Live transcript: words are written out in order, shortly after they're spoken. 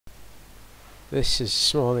This is a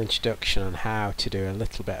small introduction on how to do a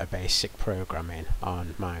little bit of basic programming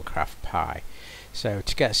on Minecraft Pi. So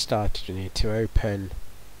to get started we need to open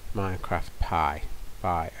Minecraft Pi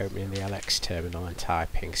by opening the LX terminal and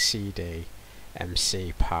typing cd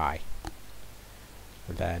mcpi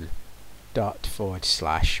and then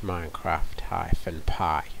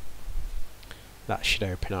 /Minecraft-Pi. That should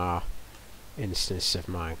open our instance of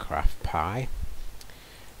Minecraft Pi.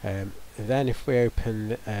 Then if we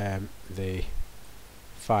open the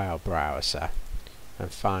file browser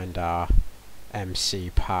and find our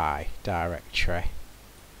mcpi directory,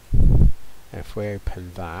 if we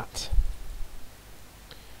open that,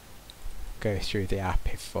 go through the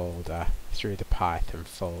API folder, through the Python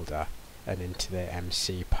folder and into the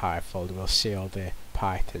mcpi folder, we'll see all the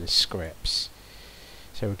Python scripts.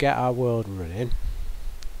 So we get our world running,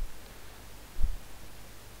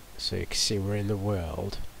 so you can see we're in the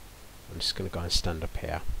world. I'm just going to go and stand up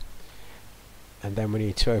here, and then we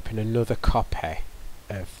need to open another copy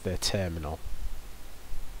of the terminal.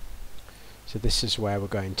 So this is where we're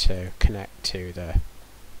going to connect to the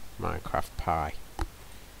Minecraft Pi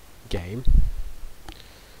game.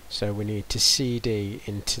 So we need to cd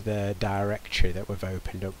into the directory that we've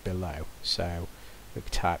opened up below. So we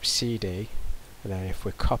type cd, and then if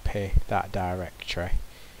we copy that directory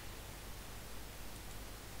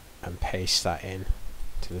and paste that in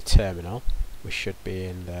to the terminal, we should be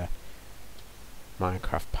in the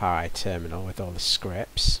Minecraft Pi terminal with all the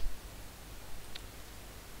scripts.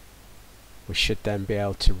 We should then be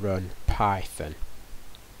able to run Python,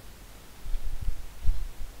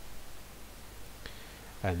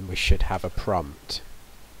 and we should have a prompt.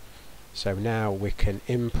 So now we can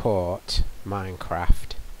import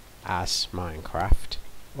Minecraft as Minecraft,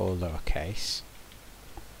 all lowercase,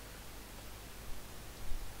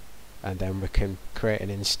 and then we can create an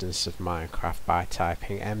instance of Minecraft by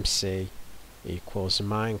typing mc equals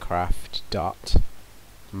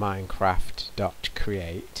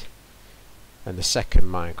minecraft.create, and the second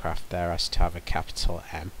Minecraft there has to have a capital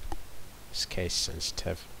M, it's case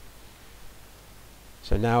sensitive.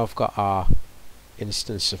 So now I've got our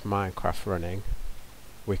instance of Minecraft running.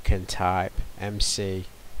 We can type mc.post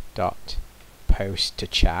to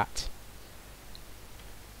chat,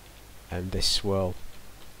 and this will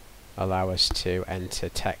allow us to enter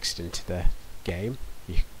text into the game.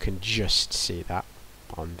 You can just see that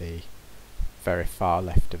on the very far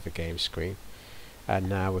left of the game screen. And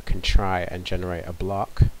now we can try and generate a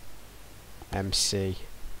block, mc.setBlock,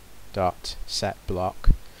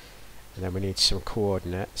 and then we need some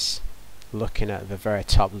coordinates. Looking at the very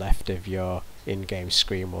top left of your in-game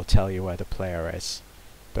screen will tell you where the player is,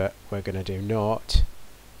 but we're going to do 0,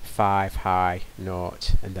 5 high, 0,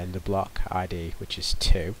 and then the block ID, which is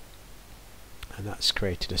 2, and that's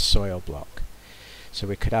created a soil block. So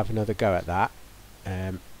we could have another go at that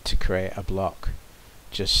to create a block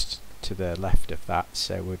just to the left of that.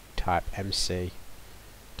 So we'd type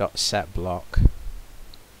mc.setBlock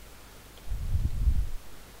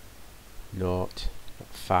 0,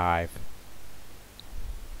 5,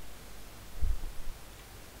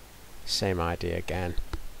 same idea again,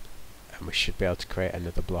 and we should be able to create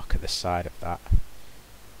another block at the side of that.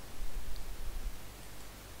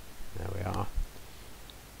 There we are.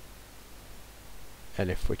 And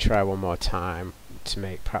if we try one more time to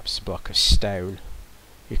make perhaps a block of stone,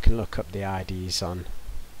 you can look up the IDs on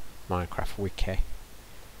Minecraft Wiki.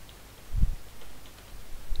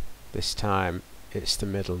 This time it's the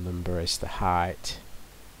middle number is the height,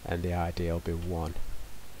 and the ID will be 1.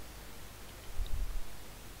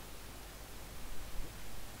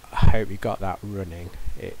 I hope you got that running.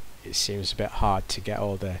 It seems a bit hard to get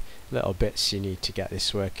all the little bits you need to get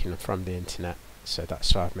this working from the internet, so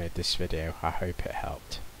that's why I've made this video. I hope it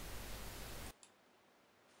helped.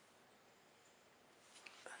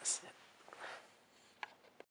 That's it.